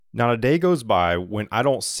Not a day goes by when I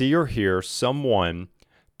don't see or hear someone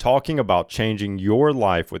talking about changing your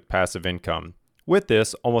life with passive income. With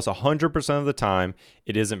this, almost 100% of the time,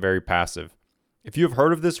 it isn't very passive. If you have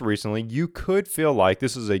heard of this recently, you could feel like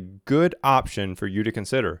this is a good option for you to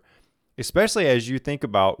consider, especially as you think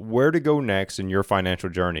about where to go next in your financial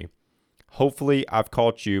journey. Hopefully, I've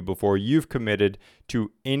caught you before you've committed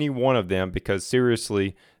to any one of them, because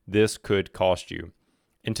seriously, this could cost you.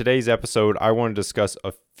 In today's episode, I want to discuss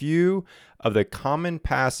a few of the common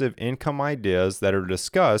passive income ideas that are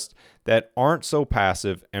discussed that aren't so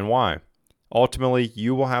passive and why. Ultimately,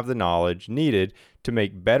 you will have the knowledge needed to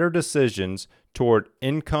make better decisions toward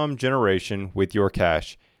income generation with your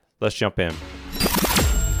cash. Let's jump in.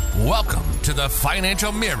 Welcome to the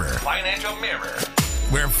Financial Mirror.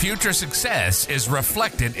 Where future success is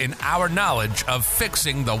reflected in our knowledge of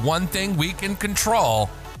fixing the one thing we can control,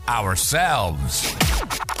 ourselves.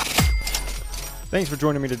 Thanks for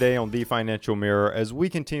joining me today on the Financial Mirror as we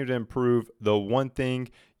continue to improve the one thing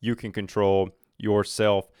you can control,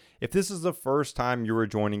 yourself. If this is the first time you are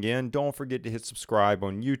joining in, don't forget to hit subscribe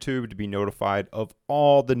on YouTube to be notified of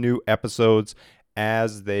all the new episodes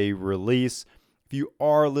as they release. If you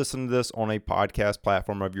are listening to this on a podcast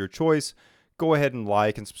platform of your choice, go ahead and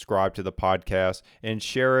like and subscribe to the podcast and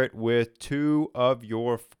share it with two of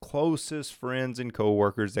your closest friends and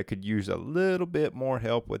coworkers that could use a little bit more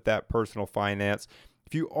help with that personal finance.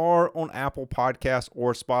 If you are on Apple Podcasts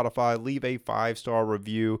or Spotify, leave a 5-star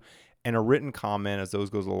review and a written comment, as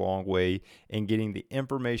those goes a long way in getting the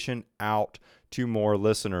information out to more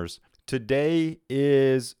listeners. Today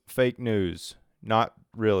is fake news. Not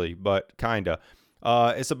really, but kinda.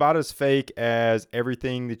 It's about as fake as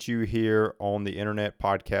everything that you hear on the internet,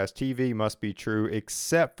 podcast, TV must be true,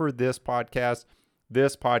 except for this podcast.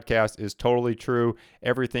 This podcast is totally true.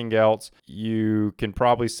 Everything else, you can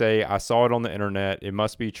probably say, I saw it on the internet, it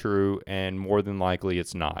must be true, and more than likely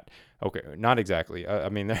it's not. Okay, not exactly. I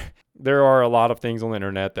mean, there are a lot of things on the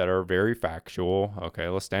internet that are very factual. Okay,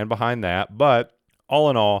 let's stand behind that. But all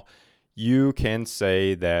in all, you can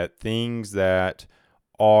say that things that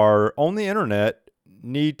are on the internet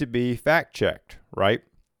need to be fact checked, right?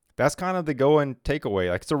 That's kind of the going takeaway.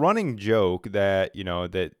 Like, it's a running joke that,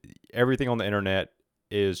 that everything on the internet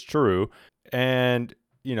is true. And,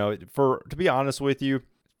 to be honest with you,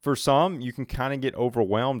 for some, you can kind of get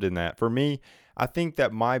overwhelmed in that. For me, I think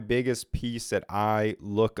that my biggest piece that I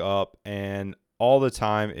look up and all the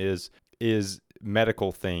time is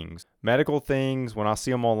medical things. Medical things, when I see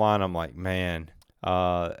them online, I'm like, man,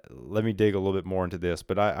 let me dig a little bit more into this.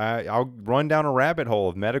 But I'll run down a rabbit hole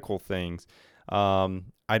of medical things.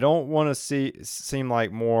 I don't want to seem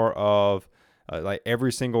like more of like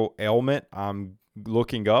every single ailment I'm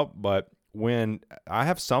looking up, but when I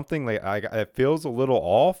have something like it feels a little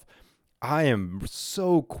off, I am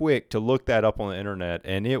so quick to look that up on the internet,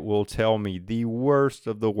 and it will tell me the worst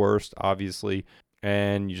of the worst, obviously.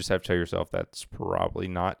 And you just have to tell yourself that's probably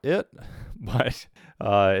not it, but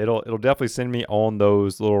it'll definitely send me on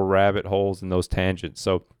those little rabbit holes and those tangents.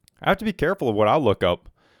 So I have to be careful of what I look up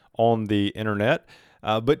on the internet.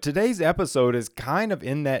 But today's episode is kind of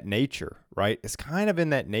in that nature, right? It's kind of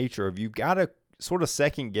in that nature of you've got to sort of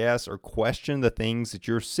second guess or question the things that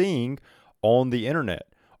you're seeing on the internet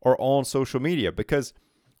or on social media, because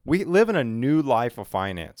we live in a new life of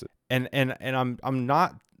finances. And I'm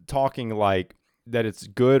not talking like that it's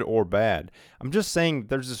good or bad. I'm just saying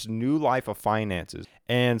there's this new life of finances,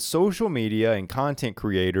 and social media and content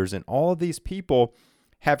creators and all of these people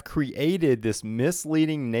have created this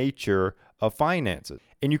misleading nature of finances.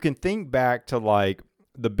 And you can think back to like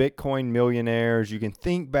the Bitcoin millionaires, you can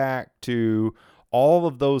think back to all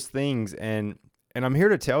of those things. And I'm here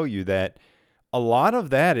to tell you that a lot of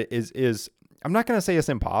that is I'm not going to say it's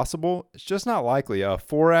impossible. It's just not likely.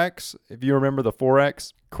 Forex, if you remember the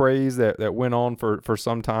Forex craze that went on for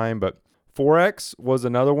some time, but Forex was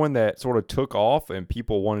another one that sort of took off and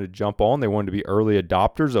people wanted to jump on. They wanted to be early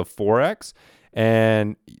adopters of Forex,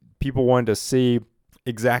 and people wanted to see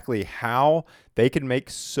exactly how they could make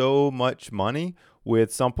so much money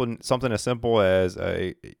with something as simple as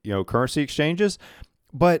currency exchanges.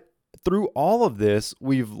 But through all of this,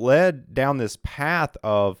 we've led down this path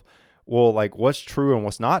of, well, like what's true and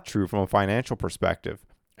what's not true from a financial perspective.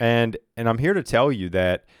 And I'm here to tell you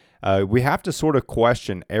that we have to sort of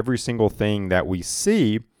question every single thing that we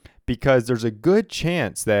see, because there's a good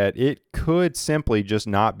chance that it could simply just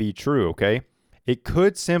not be true, okay? It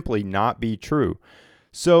could simply not be true.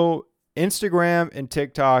 So Instagram and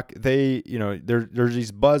TikTok, there's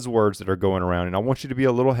these buzzwords that are going around, and I want you to be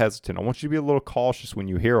a little hesitant. I want you to be a little cautious when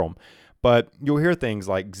you hear them. But you'll hear things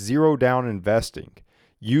like zero down investing.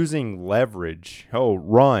 using leverage. Oh,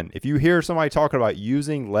 run. If you hear somebody talking about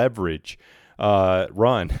using leverage,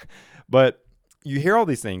 run. But you hear all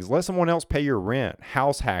these things. Let someone else pay your rent,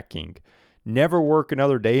 house hacking, never work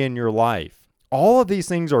another day in your life. All of these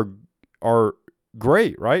things are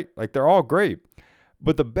great, right? Like they're all great.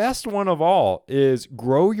 But the best one of all is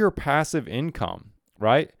grow your passive income,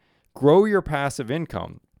 right? Grow your passive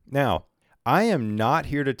income. Now, I am not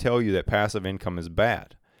here to tell you that passive income is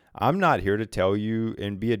bad. I'm not here to tell you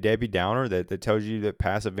and be a Debbie Downer that tells you that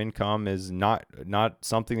passive income is not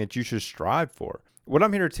something that you should strive for. What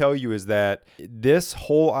I'm here to tell you is that this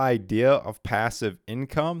whole idea of passive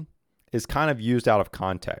income is kind of used out of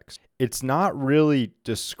context. It's not really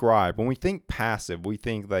described. When we think passive, we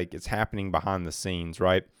think like it's happening behind the scenes,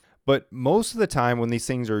 right? But most of the time when these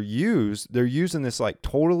things are used, they're used in this like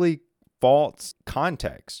totally false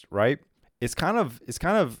context, right? It's kind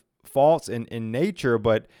of false in nature,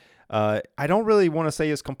 but I don't really want to say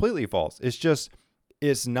it's completely false. It's just,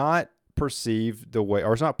 it's not perceived the way,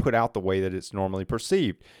 or it's not put out the way that it's normally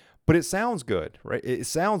perceived. But it sounds good, right? It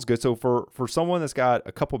sounds good. So for someone that's got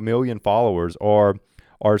a couple million followers or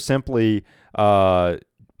simply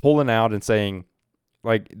pulling out and saying,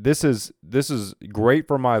 like, this is great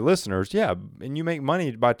for my listeners. Yeah, and you make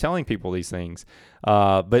money by telling people these things.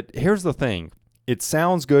 But here's the thing. It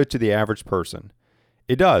sounds good to the average person.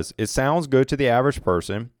 It does. It sounds good to the average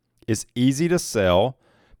person. It's easy to sell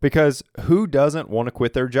because who doesn't want to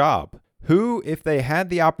quit their job? Who, if they had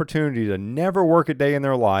the opportunity to never work a day in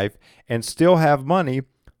their life and still have money,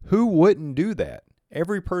 who wouldn't do that?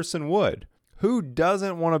 Every person would. Who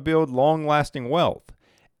doesn't want to build long-lasting wealth?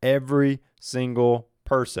 Every single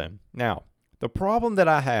person. Now, the problem that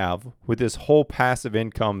I have with this whole passive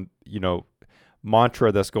income,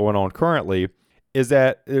 mantra that's going on currently is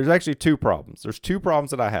that there's actually two problems. There's two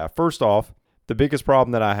problems that I have. First off, the biggest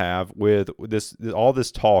problem that I have with all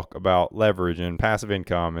this talk about leverage and passive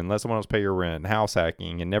income and let someone else pay your rent and house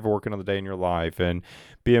hacking and never work another day in your life and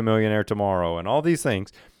be a millionaire tomorrow and all these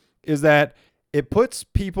things is that it puts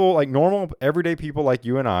people like normal, everyday people like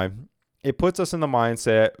you and I, it puts us in the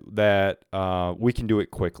mindset that we can do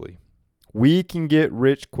it quickly. We can get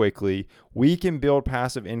rich quickly. We can build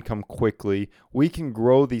passive income quickly. We can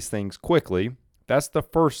grow these things quickly. That's the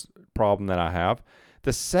first problem that I have.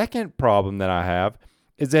 The second problem that I have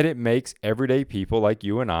is that it makes everyday people like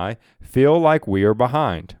you and I feel like we are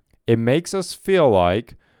behind. It makes us feel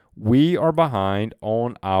like we are behind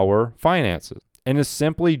on our finances. And it's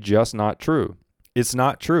simply just not true. It's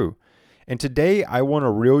not true. And today I want to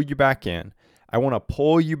reel you back in. I want to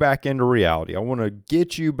pull you back into reality. I want to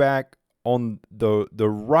get you back on the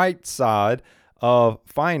right side of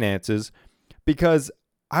finances because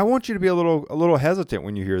I want you to be a little hesitant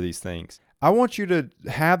when you hear these things. I want you to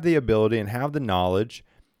have the ability and have the knowledge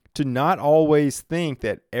to not always think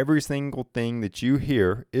that every single thing that you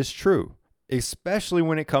hear is true, especially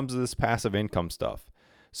when it comes to this passive income stuff.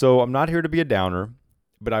 So I'm not here to be a downer,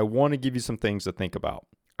 but I want to give you some things to think about.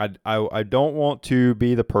 I don't want to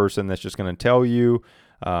be the person that's just going to tell you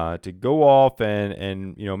to go off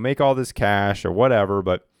and make all this cash or whatever,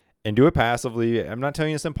 and do it passively. I'm not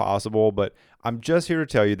telling you it's impossible, but I'm just here to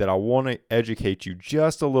tell you that I want to educate you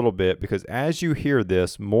just a little bit because as you hear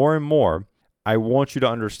this more and more, I want you to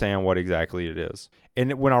understand what exactly it is.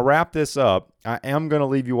 And when I wrap this up, I am going to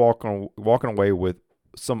leave you walking away with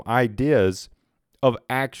some ideas of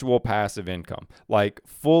actual passive income, like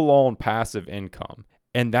full-on passive income.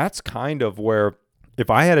 And that's kind of where,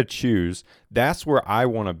 if I had to choose, that's where I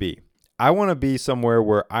want to be. I want to be somewhere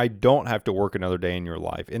where I don't have to work another day in your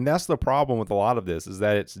life. And that's the problem with a lot of this is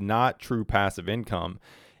that it's not true passive income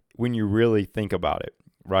when you really think about it,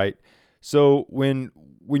 right? So when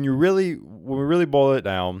we really boil it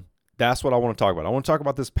down, that's what I want to talk about. I want to talk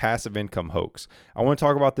about this passive income hoax. I want to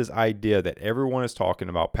talk about this idea that everyone is talking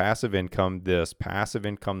about passive income this, passive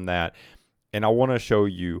income that. And I want to show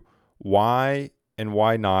you why and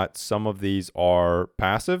why not some of these are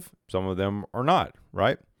passive, some of them are not,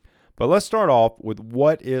 right? But let's start off with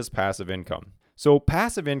what is passive income. So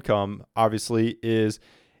passive income obviously is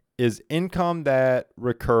income that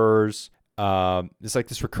recurs. It's like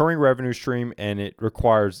this recurring revenue stream, and it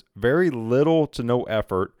requires very little to no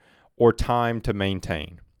effort or time to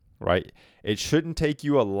maintain, right? It shouldn't take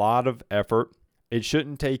you a lot of effort. It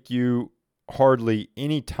shouldn't take you hardly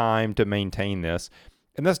any time to maintain this.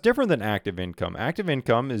 And that's different than active income. Active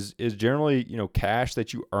income is generally, cash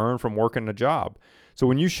that you earn from working a job. So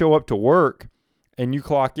when you show up to work and you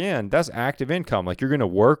clock in, that's active income. Like you're going to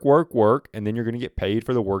work, and then you're going to get paid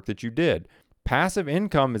for the work that you did. Passive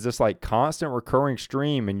income is this like constant recurring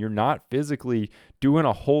stream, and you're not physically doing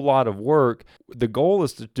a whole lot of work. The goal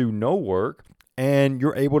is to do no work and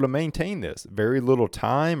you're able to maintain this. Very little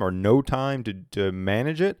time or no time to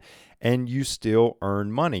manage it, and you still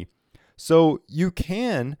earn money. So you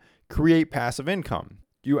can create passive income.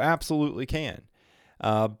 You absolutely can.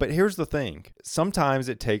 But here's the thing. Sometimes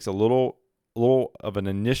it takes a little of an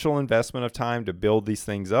initial investment of time to build these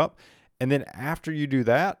things up. And then after you do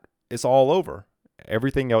that, it's all over.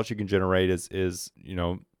 Everything else you can generate is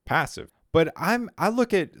passive. But I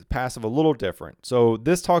look at passive a little different. So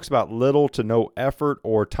this talks about little to no effort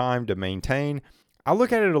or time to maintain. I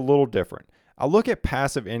look at it a little different. I look at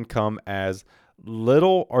passive income as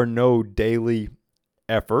little or no daily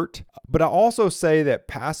effort. But I also say that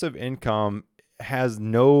passive income has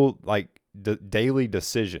no daily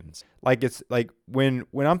decisions. Like it's like when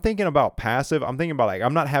I'm thinking about passive, I'm thinking about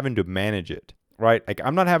I'm not having to manage it, right? Like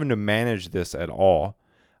I'm not having to manage this at all.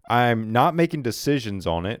 I'm not making decisions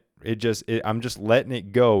on it. I'm just letting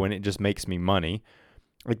it go, and it just makes me money.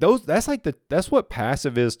 That's what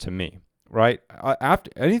passive is to me, right?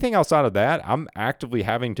 After anything outside of that, I'm actively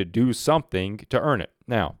having to do something to earn it.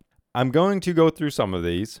 Now, I'm going to go through some of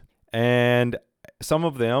these, and some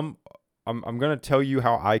of them, I'm going to tell you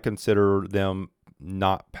how I consider them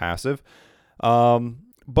not passive.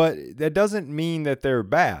 But that doesn't mean that they're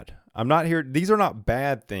bad. I'm not here. These are not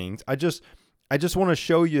bad things. I just want to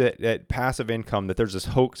show you that passive income, that there's this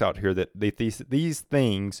hoax out here that these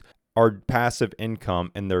things are passive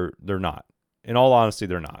income, and they're not. In all honesty,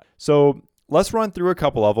 they're not. So let's run through a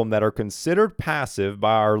couple of them that are considered passive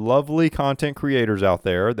by our lovely content creators out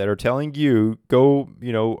there that are telling you, go,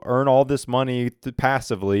 earn all this money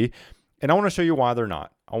passively. And I want to show you why they're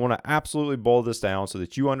not. I want to absolutely boil this down so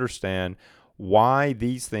that you understand why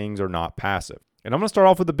these things are not passive. And I'm going to start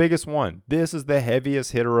off with the biggest one. This is the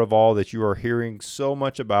heaviest hitter of all that you are hearing so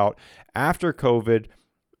much about. After COVID,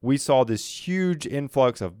 we saw this huge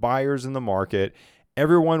influx of buyers in the market.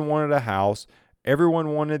 Everyone wanted a house.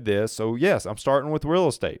 Everyone wanted this. So yes, I'm starting with real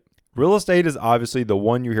estate. Real estate is obviously the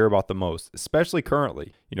one you hear about the most, especially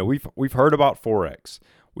currently. We've heard about Forex.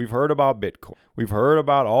 We've heard about Bitcoin. We've heard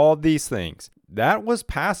about all these things. That was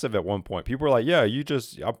passive at one point. People were like, yeah,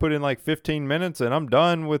 I put in 15 minutes and I'm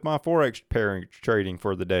done with my Forex pairing trading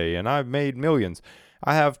for the day. And I've made millions.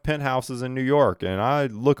 I have penthouses in New York, and I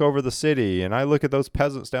look over the city, and I look at those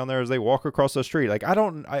peasants down there as they walk across the street.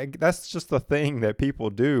 That's just the thing that people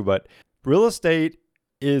do. But real estate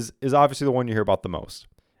is obviously the one you hear about the most.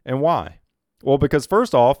 And why? Well, because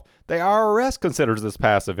first off, the IRS considers this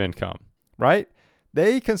passive income, right?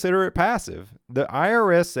 They consider it passive. The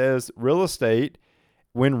IRS says real estate,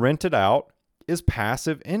 when rented out, is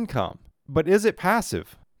passive income. But is it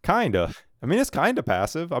passive? Kind of. It's kind of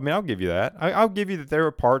passive. I'll give you that. I'll give you that there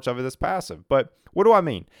are parts of it that's passive. But what do I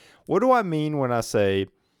mean? What do I mean when I say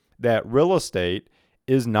that real estate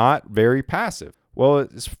is not very passive? Well,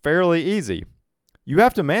 it's fairly easy. You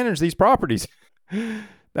have to manage these properties.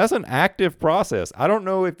 That's an active process. I don't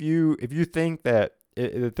know if you think that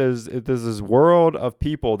there's this world of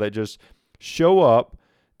people that just show up,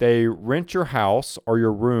 they rent your house or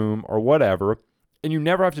your room or whatever, and you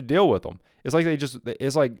never have to deal with them. It's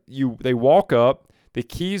like they walk up, the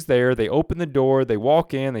key's there, they open the door, they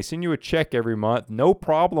walk in, they send you a check every month, no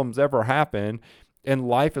problems ever happen, and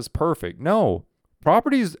life is perfect. No,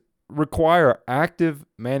 properties require active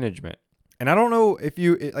management. And I don't know if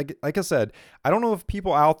you, like I said, I don't know if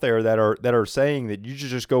people out there that are saying that you should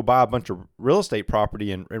just go buy a bunch of real estate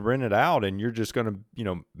property and rent it out and you're just going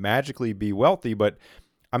to, magically be wealthy. But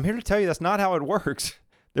I'm here to tell you that's not how it works.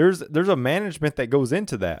 There's a management that goes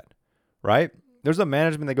into that, right? There's a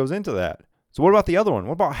management that goes into that. So what about the other one?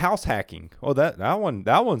 What about house hacking? Oh, that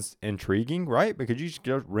one's intriguing, right? Because you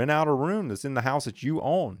just rent out a room that's in the house that you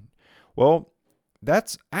own. Well,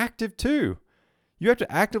 that's active too. You have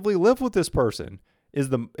to actively live with this person. Is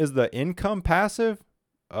the income passive?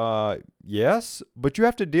 Yes, but you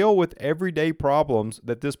have to deal with everyday problems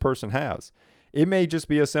that this person has. It may just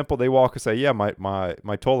be as simple. They walk and say, yeah,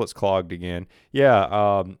 my toilet's clogged again. Yeah,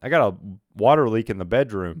 I got a water leak in the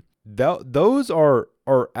bedroom. Those are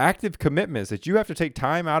active commitments that you have to take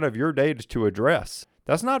time out of your day to address.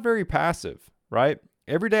 That's not very passive, right?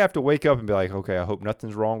 Every day I have to wake up and be like, okay, I hope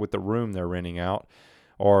nothing's wrong with the room they're renting out.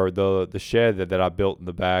 Or the shed that I built in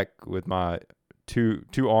the back with my two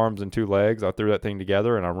arms and two legs. I threw that thing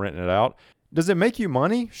together and I'm renting it out. Does it make you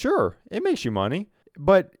money? Sure, it makes you money.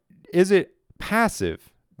 But is it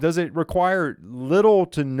passive? Does it require little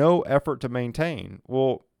to no effort to maintain?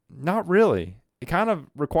 Well, not really. It kind of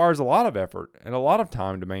requires a lot of effort and a lot of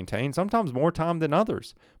time to maintain, sometimes more time than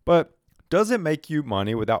others. But does it make you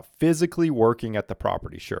money without physically working at the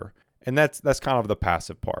property? Sure. And that's kind of the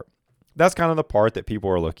passive part. That's kind of the part that people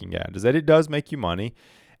are looking at, is that it does make you money.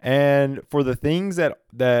 And for the things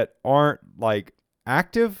that aren't like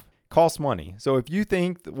active, cost money. So if you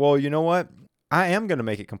think, well, you know what? I am going to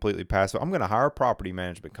make it completely passive. I'm going to hire a property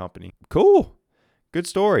management company. Cool. Good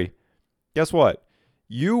story. Guess what?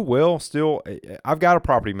 You will still, I've got a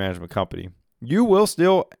property management company. You will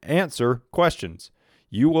still answer questions.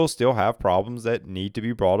 You will still have problems that need to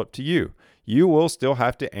be brought up to you. You will still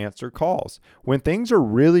have to answer calls. When things are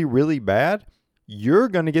really, really bad, you're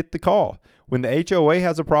going to get the call. When the HOA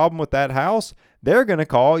has a problem with that house, they're going to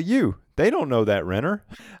call you. They don't know that renter.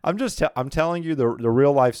 I'm telling you the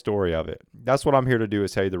real life story of it. That's what I'm here to do,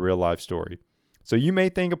 is tell you the real life story. So you may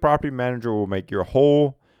think a property manager will make your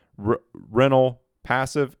whole rental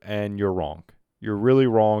passive, and you're wrong. You're really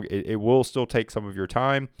wrong. It will still take some of your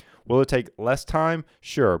time. Will it take less time?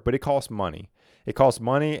 Sure, but it costs money. It costs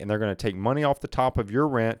money, and they're going to take money off the top of your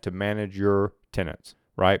rent to manage your tenants,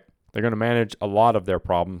 right? They're going to manage a lot of their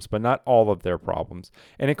problems, but not all of their problems.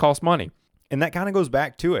 And it costs money. And that kind of goes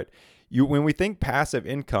back to it. When we think passive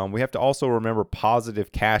income, we have to also remember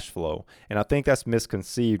positive cash flow. And I think that's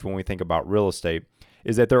misconceived when we think about real estate,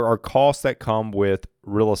 is that there are costs that come with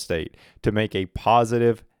real estate to make a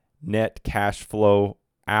positive net cash flow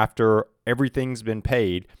after everything's been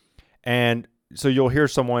paid. And so you'll hear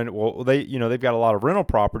someone, well, they've got a lot of rental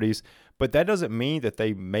properties, but that doesn't mean that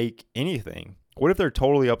they make anything. What if they're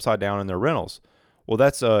totally upside down in their rentals? Well,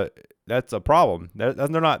 that's a problem. They're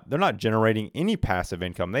not generating any passive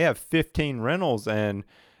income. They have 15 rentals and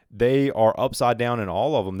they are upside down in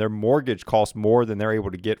all of them. Their mortgage costs more than they're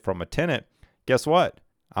able to get from a tenant. Guess what?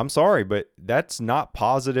 I'm sorry, but that's not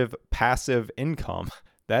positive passive income.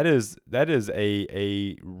 That is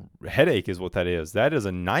a headache is what that is. That is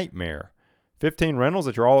a nightmare. 15 rentals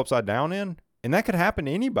that you're all upside down in, and that could happen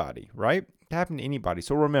to anybody, right? It could happen to anybody.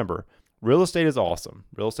 So remember, real estate is awesome.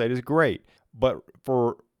 Real estate is great, but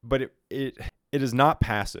it is not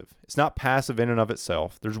passive. It's not passive in and of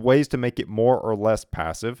itself. There's ways to make it more or less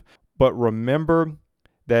passive, but remember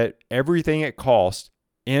that everything it costs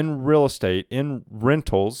in real estate, in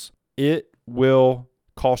rentals, it will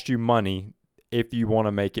cost you money if you want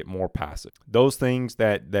to make it more passive. Those things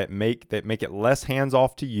that make it less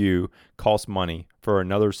hands-off to you cost money for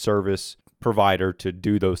another service provider to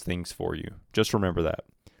do those things for you. Just remember that.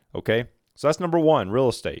 Okay? So that's number one, real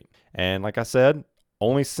estate. And like I said,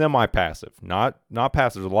 only semi-passive, not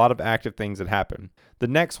passive. There's a lot of active things that happen. The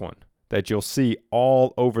next one that you'll see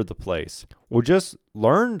all over the place, well, just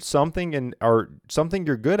learn something or something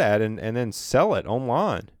you're good at and then sell it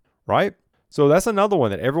online, right? So that's another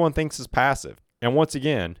one that everyone thinks is passive. And once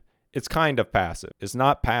again, it's kind of passive. It's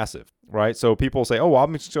not passive, right? So people say, oh, well,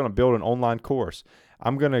 I'm just going to build an online course.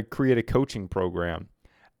 I'm going to create a coaching program.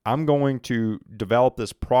 I'm going to develop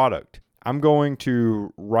this product. I'm going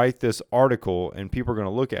to write this article and people are going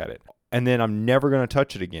to look at it. And then I'm never going to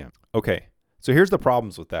touch it again. Okay, so here's the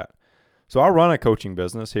problems with that. So I run a coaching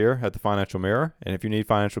business here at the Financial Mirror. And if you need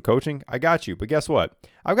financial coaching, I got you. But guess what?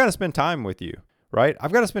 I've got to spend time with you, right?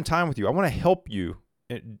 I've got to spend time with you. I want to help you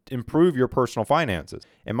improve your personal finances.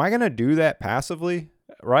 Am I going to do that passively?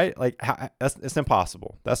 Right? It's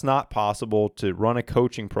impossible. That's not possible to run a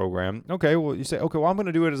coaching program. Okay, well, you say, okay, well, I'm going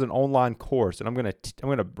to do it as an online course, and I'm going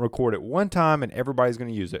to record it one time, and everybody's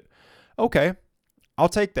going to use it. Okay, I'll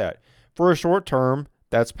take that. For a short term,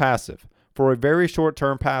 that's passive. For a very short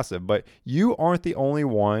term, passive. But you aren't the only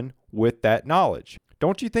one with that knowledge.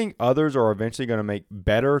 Don't you think others are eventually going to make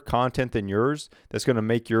better content than yours that's going to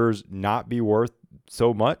make yours not be worth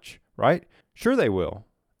so much, right? Sure they will.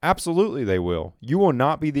 Absolutely they will. You will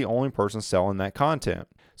not be the only person selling that content.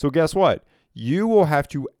 So guess what? You will have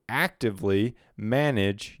to actively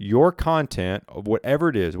manage your content of whatever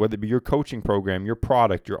it is, whether it be your coaching program, your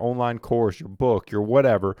product, your online course, your book, your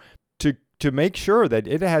whatever, to make sure that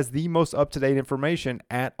it has the most up-to-date information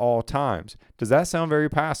at all times. Does that sound very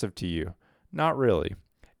passive to you? Not really.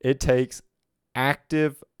 It takes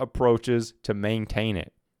active approaches to maintain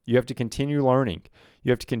it. You have to continue learning. You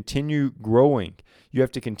have to continue growing. You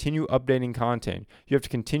have to continue updating content. You have to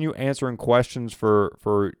continue answering questions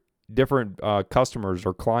for different customers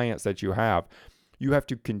or clients that you have. You have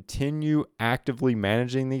to continue actively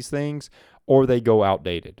managing these things, or they go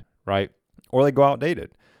outdated, right? Or they go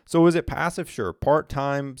outdated. So is it passive? Sure. Part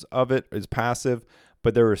times of it is passive,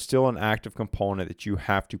 but there is still an active component that you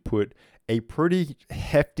have to put a pretty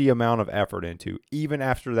hefty amount of effort into, even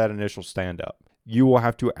after that initial stand-up. You will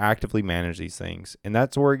have to actively manage these things, and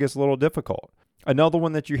that's where it gets a little difficult. Another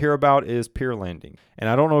one that you hear about is peer lending. And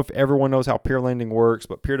I don't know if everyone knows how peer lending works,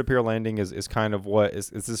 but peer-to-peer lending is kind of what is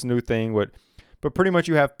this new thing. But pretty much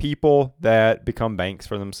you have people that become banks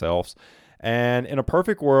for themselves, And in a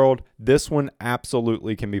perfect world, this one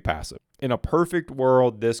absolutely can be passive. In a perfect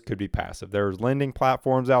world, this could be passive. There's lending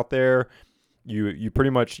platforms out there. You pretty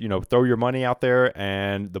much, throw your money out there,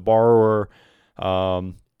 and the borrower,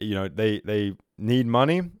 they need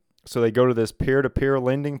money. So they go to this peer-to-peer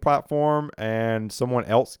lending platform, and someone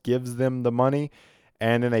else gives them the money,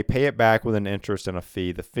 and then they pay it back with an interest and a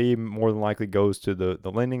fee. The fee more than likely goes to the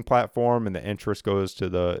lending platform, and the interest goes to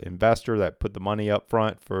the investor that put the money up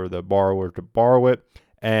front for the borrower to borrow it.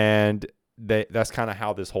 And that's kind of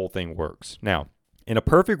how this whole thing works. Now, in a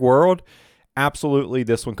perfect world, absolutely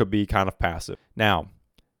this one could be kind of passive. Now,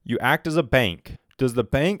 you act as a bank. Does the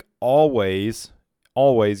bank always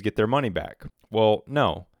get their money back? Well,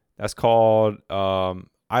 no. That's called,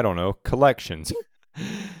 collections.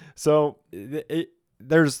 So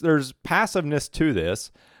there's passiveness to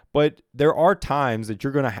this, but there are times that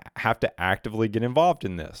you're going to have to actively get involved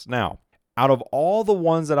in this. Now, out of all the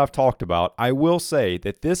ones that I've talked about, I will say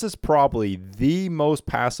that this is probably the most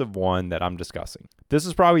passive one that I'm discussing. This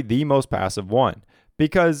is probably the most passive one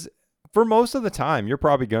because for most of the time, you're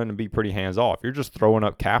probably going to be pretty hands-off. You're just throwing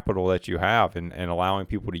up capital that you have and allowing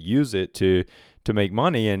people to use it to make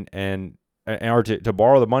money or to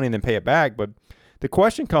borrow the money and then pay it back. But the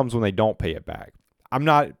question comes when they don't pay it back. I'm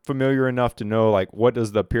not familiar enough to know, like, what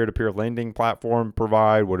does the peer-to-peer lending platform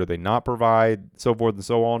provide? What do they not provide? So forth and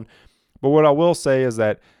so on. But what I will say is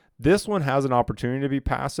that this one has an opportunity to be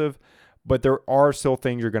passive, but there are still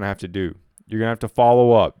things you're going to have to do. You're going to have to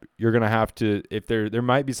follow up. You're going to have to, if there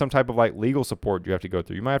might be some type of like legal support you have to go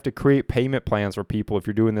through. You might have to create payment plans for people if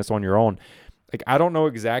you're doing this on your own. Like, I don't know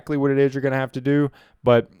exactly what it is you're going to have to do,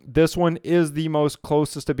 but this one is the most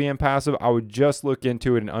closest to being passive. I would just look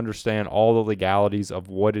into it and understand all the legalities of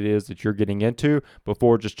what it is that you're getting into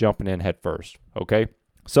before just jumping in head first. Okay.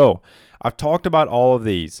 So I've talked about all of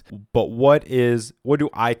these, but what do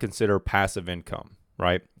I consider passive income,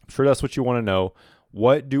 right? I'm sure that's what you want to know.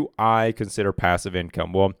 What do I consider passive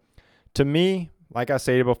income? Well, to me, like I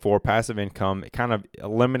stated before, passive income, it kind of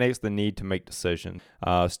eliminates the need to make decisions.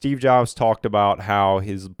 Steve Jobs talked about how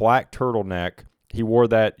his black turtleneck, he wore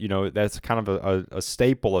that, that's kind of a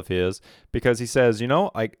staple of his, because he says,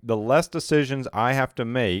 like the less decisions I have to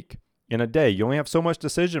make in a day, you only have so much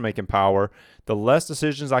decision-making power. The less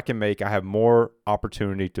decisions I can make, I have more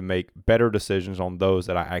opportunity to make better decisions on those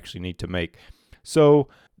that I actually need to make. So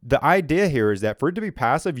the idea here is that for it to be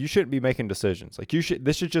passive, you shouldn't be making decisions. Like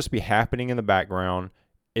this should just be happening in the background.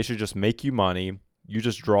 It should just make you money. You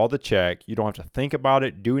just draw the check. You don't have to think about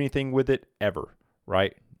it, do anything with it ever,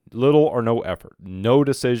 right? Little or no effort, no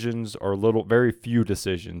decisions or very few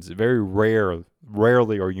decisions.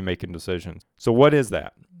 Rarely are you making decisions. So what is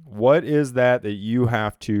that? What is that you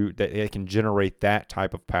have to, that it can generate that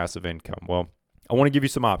type of passive income? Well, I want to give you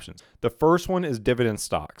some options. The first one is dividend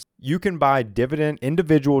stocks. You can buy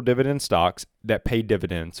individual dividend stocks that pay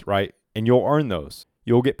dividends, right? And you'll earn those.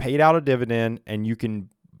 You'll get paid out a dividend, and you can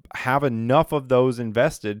have enough of those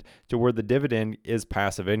invested to where the dividend is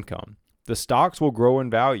passive income. The stocks will grow in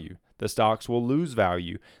value. The stocks will lose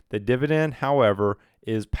value. The dividend, however,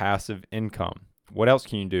 is passive income. What else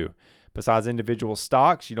can you do? Besides individual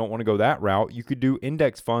stocks, you don't want to go that route. You could do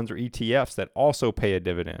index funds or ETFs that also pay a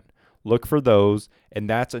dividend. Look for those, and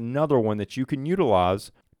that's another one that you can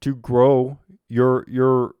utilize to grow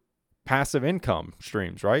your passive income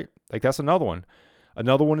streams, right? Like that's another one.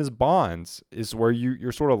 Another one is bonds, is where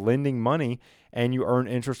you're sort of lending money and you earn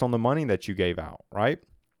interest on the money that you gave out, right?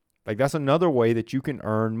 Like that's another way that you can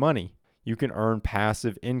earn money. You can earn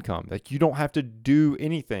passive income. Like you don't have to do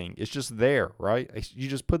anything. It's just there, right? You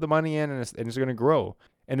just put the money in and it's going to grow.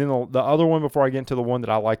 And then the other one, before I get into the one that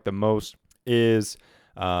I like the most, is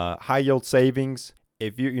high yield savings.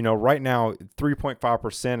 If right now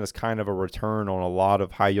 3.5% is kind of a return on a lot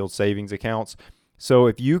of high yield savings accounts. So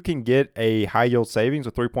if you can get a high yield savings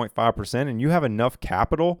with 3.5% and you have enough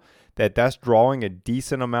capital that's drawing a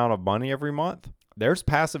decent amount of money every month, there's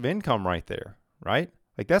passive income right there, right?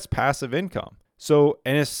 Like that's passive income. So,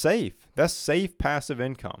 and it's safe. That's safe passive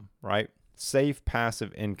income, right? Safe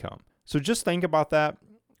passive income. So just think about that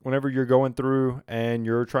whenever you're going through and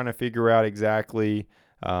you're trying to figure out exactly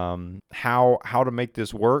how to make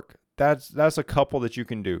this work. That's a couple that you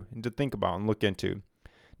can do and to think about and look into.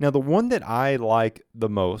 Now, the one that I like the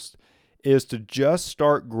most is to just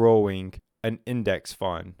start growing an index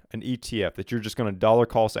fund, an ETF that you're just going to dollar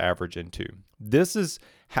cost average into. This is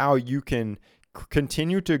how you can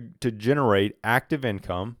continue to generate active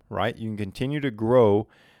income, right? You can continue to grow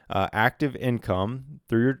active income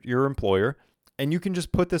through your employer, and you can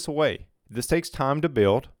just put this away. This takes time to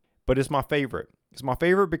build, but it's my favorite. It's my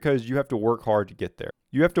favorite because you have to work hard to get there.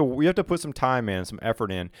 You have to put some time in, some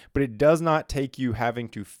effort in, but it does not take you having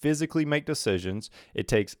to physically make decisions. It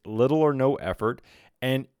takes little or no effort,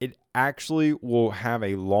 and it actually will have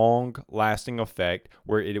a long-lasting effect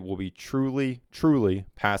where it will be truly, truly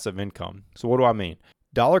passive income. So what do I mean?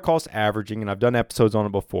 Dollar cost averaging, and I've done episodes on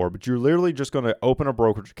it before, but you're literally just going to open a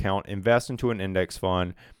brokerage account, invest into an index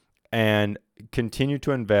fund, and continue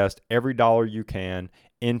to invest every dollar you can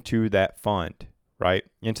into that fund, right?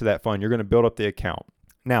 Into that fund. You're going to build up the account.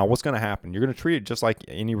 Now, what's going to happen? You're going to treat it just like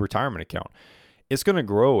any retirement account. It's going to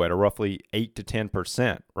grow at a roughly 8 to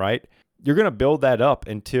 10%, right? You're going to build that up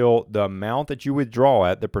until the amount that you withdraw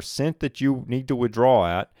at, the percent that you need to withdraw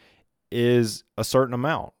at, is a certain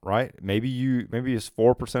amount, right? Maybe it's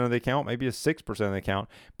 4% of the account, maybe it's 6% of the account,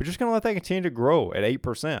 but you're just going to let that continue to grow at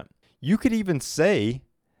 8%. You could even say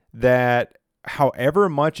that however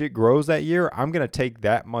much it grows that year, I'm going to take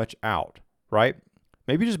that much out, right?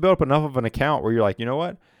 Maybe just build up enough of an account where you're like, you know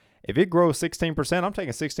what? If it grows 16%, I'm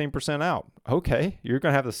taking 16% out. Okay, you're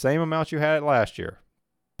going to have the same amount you had last year.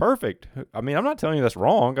 Perfect. I mean, I'm not telling you that's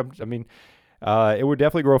wrong. It would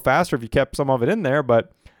definitely grow faster if you kept some of it in there,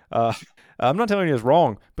 but I'm not telling you it's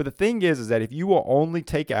wrong. But the thing is that if you will only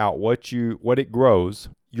take out what it grows,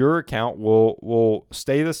 your account will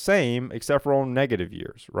stay the same except for on negative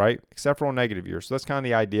years, right? Except for on negative years. So that's kind of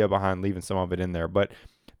the idea behind leaving some of it in there. But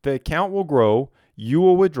the account will grow, you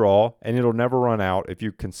will withdraw, and it'll never run out if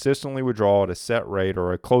you consistently withdraw at a set rate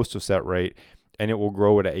or a close to set rate, and it will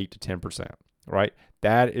grow at 8 to 10%, right?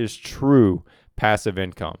 That is true passive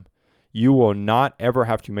income. You will not ever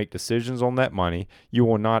have to make decisions on that money. You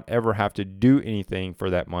will not ever have to do anything for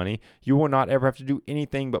that money. You will not ever have to do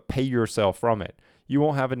anything but pay yourself from it. You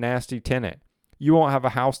won't have a nasty tenant. You won't have a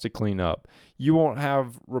house to clean up. You won't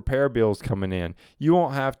have repair bills coming in. You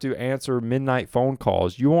won't have to answer midnight phone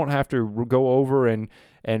calls. You won't have to go over and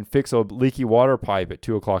fix a leaky water pipe at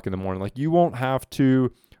 2 o'clock in the morning. Like, you won't have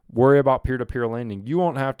to worry about peer-to-peer lending. You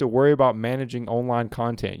won't have to worry about managing online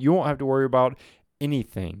content. You won't have to worry about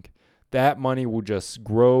anything. That money will just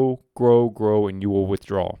grow, and you will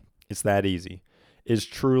withdraw. It's that easy. It's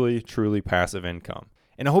truly, truly passive income.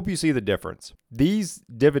 And I hope you see the difference. These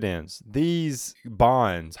dividends, these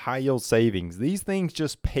bonds, high yield savings, these things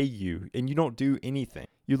just pay you and you don't do anything.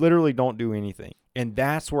 You literally don't do anything. And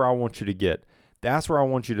that's where I want you to get. That's where I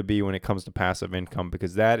want you to be when it comes to passive income,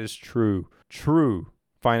 because that is true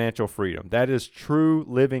financial freedom. That is true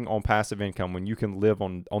living on passive income, when you can live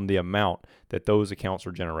on the amount that those accounts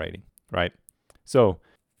are generating, right? So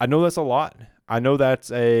I know that's a lot. I know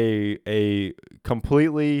that's a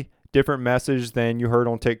completely different message than you heard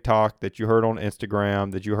on TikTok, that you heard on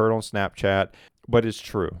Instagram, that you heard on Snapchat, but it's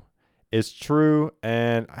true. It's true.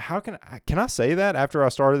 And how can I say that after I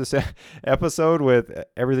started this episode with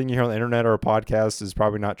everything you hear on the internet or a podcast is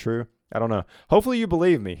probably not true? I don't know. Hopefully you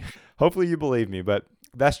believe me. But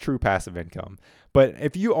that's true passive income. But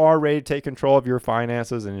if you are ready to take control of your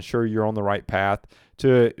finances and ensure you're on the right path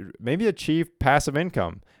to maybe achieve passive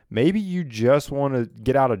income, maybe you just want to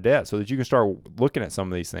get out of debt so that you can start looking at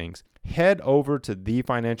some of these things, head over to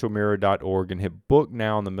thefinancialmirror.org and hit book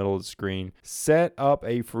now in the middle of the screen. Set up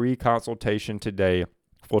a free consultation today.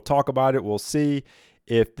 We'll talk about it. We'll see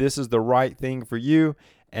if this is the right thing for you,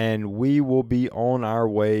 and we will be on our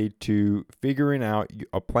way to figuring out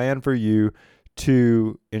a plan for you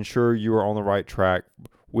to ensure you are on the right track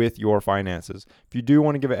with your finances. If you do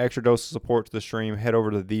want to give an extra dose of support to the stream, head over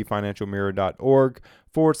to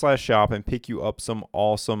thefinancialmirror.org/shop and pick you up some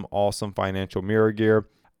awesome financial mirror gear.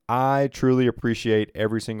 I truly appreciate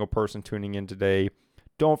every single person tuning in today.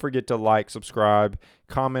 Don't forget to like, subscribe,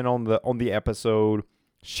 comment on the episode,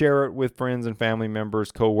 share it with friends and family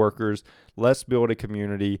members, coworkers. Let's build a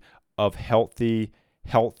community of healthy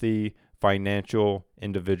financial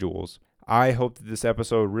individuals. I hope that this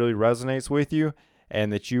episode really resonates with you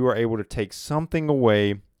and that you are able to take something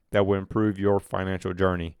away that will improve your financial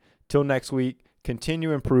journey. Till next week,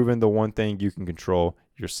 continue improving the one thing you can control,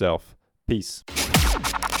 yourself. Peace.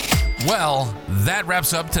 Well, that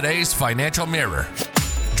wraps up today's Financial Mirror.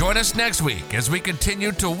 Join us next week as we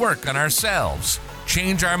continue to work on ourselves,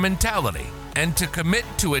 change our mentality, and to commit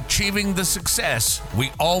to achieving the success we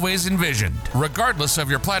always envisioned. Regardless of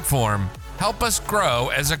your platform, help us grow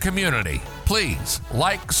as a community. Please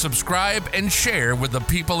like, subscribe, and share with the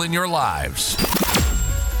people in your lives.